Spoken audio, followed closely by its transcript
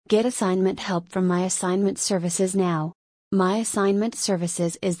Get assignment help from My Assignment Services now. My Assignment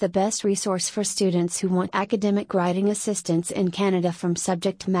Services is the best resource for students who want academic writing assistance in Canada from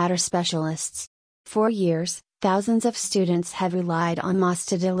subject matter specialists. For years, thousands of students have relied on MAS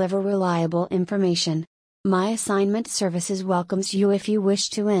to deliver reliable information. My Assignment Services welcomes you if you wish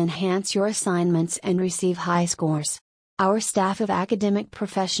to enhance your assignments and receive high scores. Our staff of academic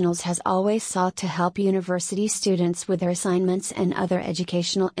professionals has always sought to help university students with their assignments and other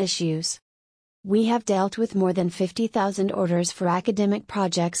educational issues. We have dealt with more than 50,000 orders for academic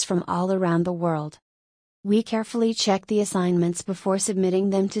projects from all around the world. We carefully check the assignments before submitting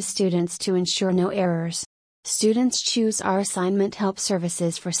them to students to ensure no errors. Students choose our assignment help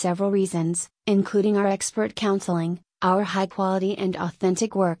services for several reasons, including our expert counseling, our high quality and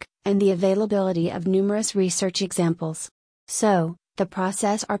authentic work, and the availability of numerous research examples. So, the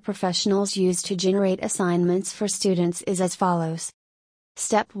process our professionals use to generate assignments for students is as follows.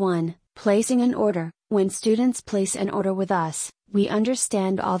 Step 1. Placing an order. When students place an order with us, we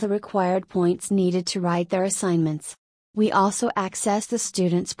understand all the required points needed to write their assignments. We also access the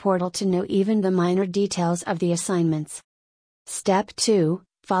student's portal to know even the minor details of the assignments. Step 2.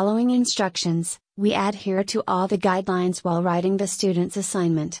 Following instructions, we adhere to all the guidelines while writing the student's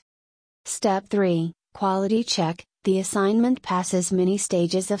assignment. Step 3. Quality check. The assignment passes many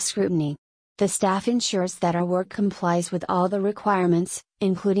stages of scrutiny. The staff ensures that our work complies with all the requirements,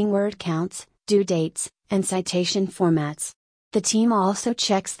 including word counts, due dates, and citation formats. The team also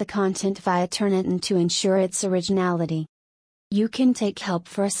checks the content via Turnitin to ensure its originality. You can take help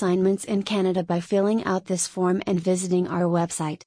for assignments in Canada by filling out this form and visiting our website.